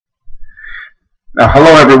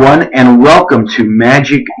Hello everyone, and welcome to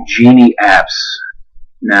Magic Genie Apps.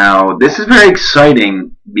 Now, this is very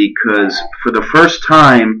exciting because for the first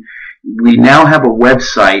time, we now have a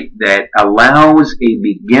website that allows a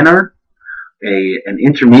beginner, an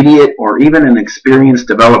intermediate, or even an experienced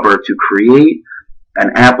developer to create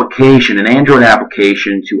an application, an Android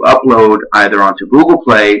application, to upload either onto Google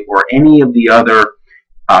Play or any of the other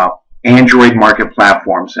Android market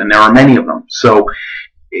platforms, and there are many of them. So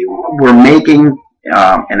we're making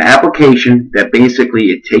an application that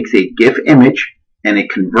basically it takes a GIF image and it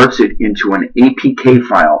converts it into an APK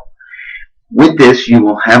file. With this, you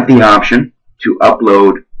will have the option to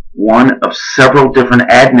upload one of several different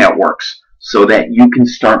ad networks so that you can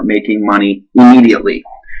start making money immediately.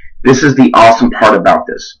 This is the awesome part about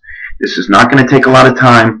this. This is not going to take a lot of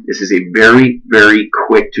time. This is a very, very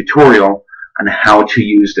quick tutorial on how to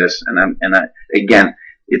use this. Again,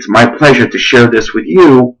 it's my pleasure to share this with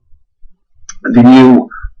you, the new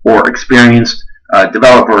or experienced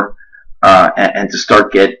developer, and to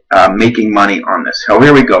start making money on this. So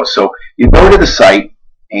here we go. So you go to the site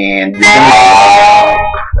and you're going to, oh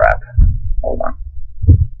crap, hold on.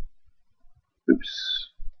 Oops.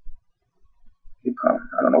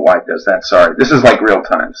 I don't know why it does that. Sorry. This is like real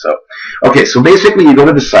time. So, okay. So basically, you go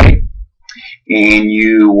to the site and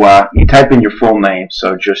you type in your full name.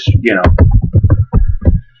 So just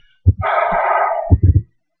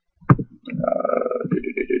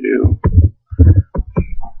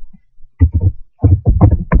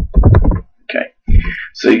Okay.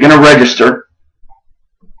 So you're going to register,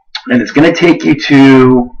 and it's going to take you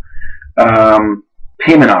to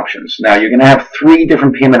payment options. Now you're going to have 3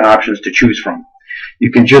 different payment options to choose from.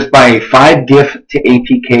 You can just buy a 5 GIF to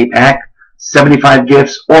APK pack, 75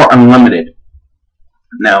 GIFs, or unlimited.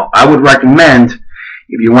 Now I would recommend,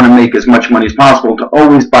 if you want to make as much money as possible, to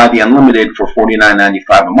always buy the unlimited for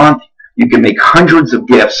 $49.95 a month. You can make hundreds of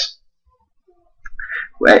GIFs,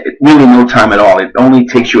 really no time at all. It only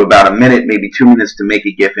takes you about a minute, maybe 2 minutes to make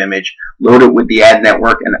a GIF image, load it with the ad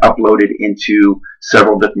network, and upload it into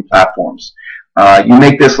several different platforms. You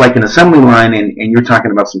make this like an assembly line, and you're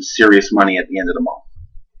talking about some serious money at the end of the month.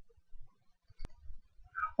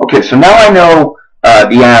 Okay, so now I know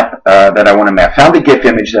the app that I want to make. I found the GIF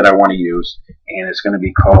image that I want to use, and it's going to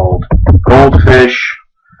be called Goldfish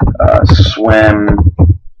Swim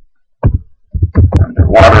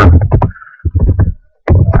Underwater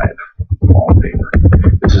Live Wallpaper.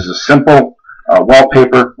 This is a simple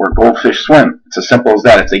wallpaper where goldfish swim. It's as simple as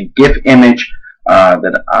that. It's a GIF image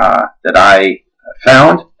that I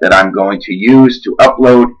found that I'm going to use to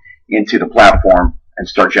upload into the platform and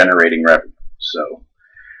start generating revenue. So,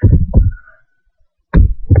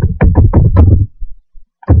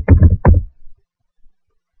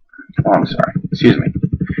 oh, I'm sorry. Excuse me.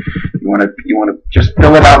 You want to just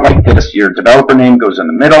fill it out like this. Your developer name goes in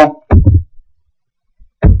the middle,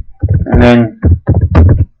 and then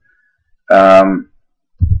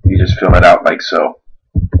you just fill it out like so.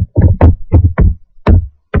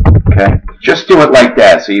 Okay, just do it like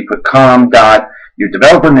that. So you put your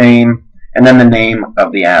developer name, and then the name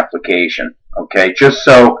of the application. Okay, just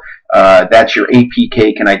so that your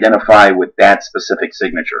APK can identify with that specific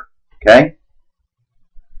signature. Okay.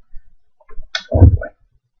 Oh boy.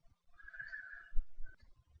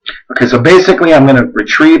 Okay, so basically I'm going to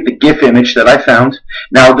retrieve the GIF image that I found.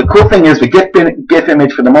 Now the cool thing is the GIF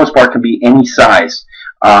image for the most part can be any size,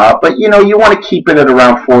 but you want to keep it at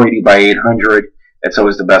around 480 by 800. That's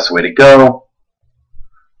always the best way to go.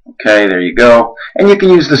 Okay, there you go. And you can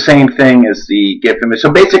use the same thing as the GIF image. So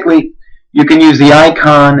basically, you can use the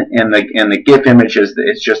icon and the GIF image as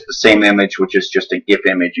it's just the same image, which is just a GIF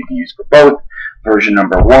image you can use for both. Version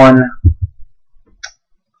number 1.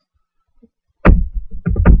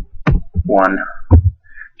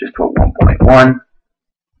 Just put 1.1.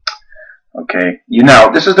 Okay,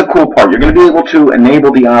 this is the cool part. You're going to be able to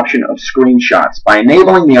enable the option of screenshots. By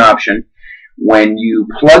enabling the option, when you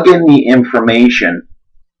plug in the information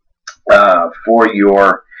for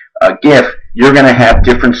your GIF, you're going to have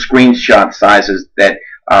different screenshot sizes that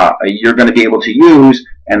you're going to be able to use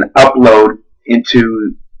and upload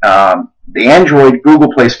into the Android,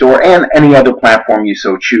 Google Play Store, and any other platform you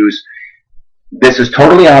so choose. This is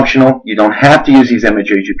totally optional. You don't have to use these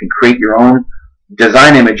images. You can create your own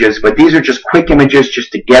design images, but these are just quick images just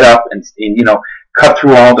to get up and cut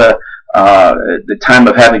through all the time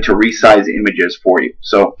of having to resize images for you.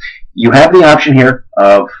 So you have the option here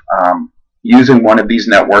of using one of these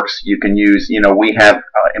networks. You can use, we have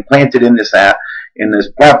implanted in this app, in this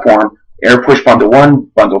platform, AirPush Bundle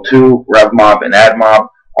 1, Bundle 2, RevMob, and AdMob.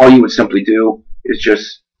 All you would simply do is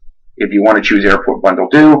just, if you want to choose AirPush Bundle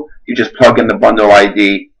 2, you just plug in the bundle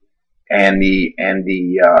ID the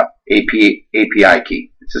API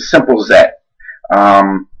key. It's as simple as that.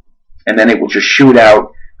 And then it will just shoot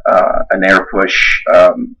out an AirPush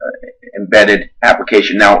embedded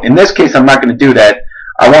application. Now, in this case, I'm not going to do that.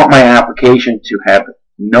 I want my application to have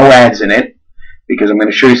no ads in it, because I'm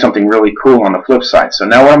going to show you something really cool on the flip side. So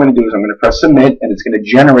now what I'm going to do is I'm going to press submit, and it's going to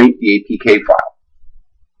generate the APK file.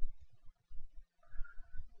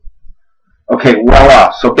 Okay,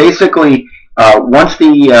 voila. So basically, once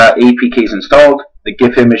the APK is installed, the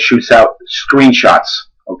GIF image shoots out screenshots.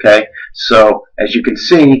 Okay, so as you can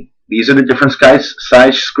see, these are the different size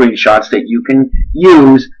screenshots that you can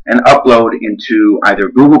use and upload into either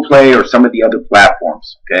Google Play or some of the other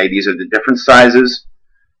platforms. Okay, these are the different sizes.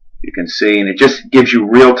 You can see, and it just gives you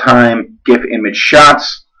real-time GIF image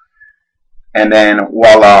shots. And then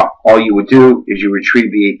voila, all you would do is you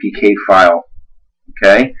retrieve the APK file.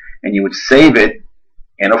 Okay, and you would save it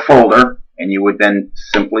in a folder, and you would then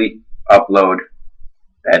simply upload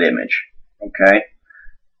that image. Okay.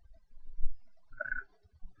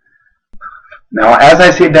 Now, as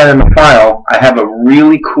I save that in the file, I have a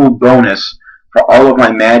really cool bonus for all of my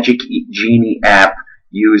Magic Genie app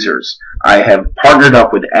users. I have partnered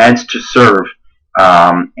up with Ads to Serve,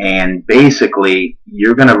 and basically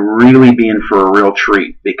you're going to really be in for a real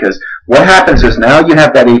treat, because what happens is now you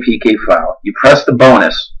have that APK file. You press the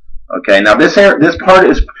bonus. Okay, now this part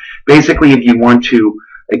is basically if you want to,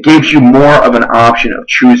 it gives you more of an option of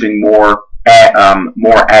choosing more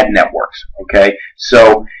ad networks. Okay,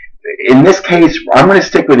 so in this case, I'm going to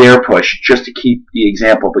stick with AirPush just to keep the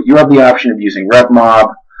example, but you have the option of using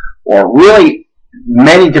RevMob or really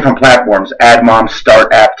many different platforms: AdMob,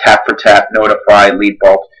 Start App, Tap for Tap, Notify,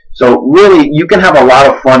 LeadVault. So really, you can have a lot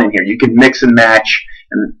of fun in here. You can mix and match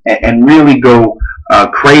and really go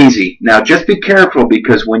crazy. Now, just be careful,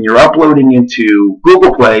 because when you're uploading into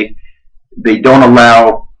Google Play, they don't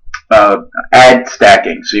allow ad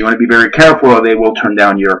stacking. So you want to be very careful, or they will turn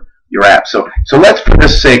down your app. So let's, for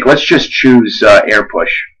this sake, let's just choose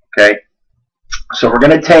AirPush. Okay. So we're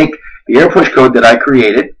going to take the AirPush code that I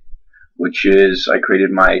created, which is, I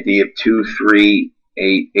created my ID of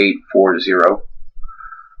 238840.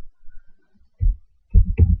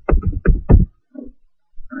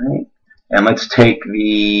 All right. And let's take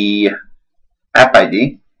the app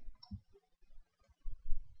ID.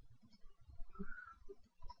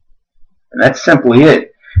 And that's simply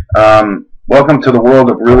it. Welcome to the world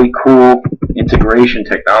of really cool integration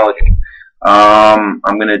technology. I'm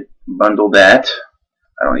going to bundle that.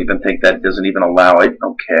 I don't even think that doesn't even allow it.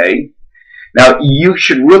 Okay. Now, you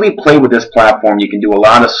should really play with this platform. You can do a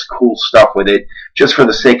lot of cool stuff with it. Just for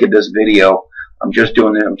the sake of this video, I'm just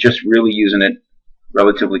really using it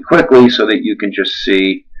relatively quickly so that you can just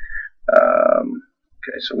see.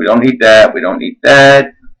 Okay, so we don't need that. We don't need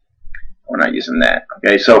that. We're not using that.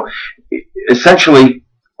 Okay, so essentially,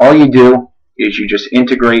 all you do is you just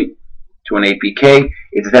integrate to an APK.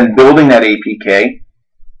 It's then building that APK.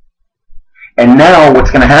 And now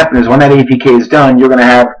what's going to happen is when that APK is done, you're going to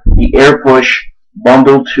have the AirPush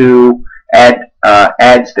bundled to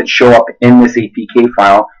ads that show up in this APK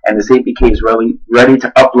file, and this APK is really ready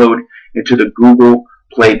to upload into the Google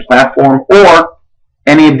Play platform or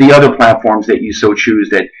any of the other platforms that you so choose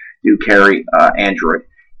that do carry Android.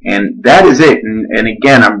 And that is it. And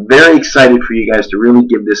again, I'm very excited for you guys to really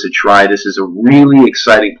give this a try. This is a really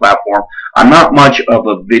exciting platform. I'm not much of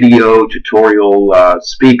a video tutorial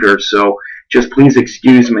speaker, so just please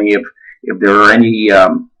excuse me if there are any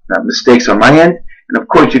mistakes on my end. And of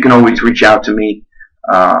course, you can always reach out to me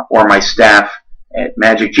or my staff at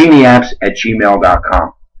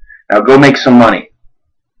magicgenieapps@gmail.com. Now go make some money.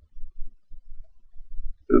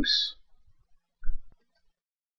 Oops.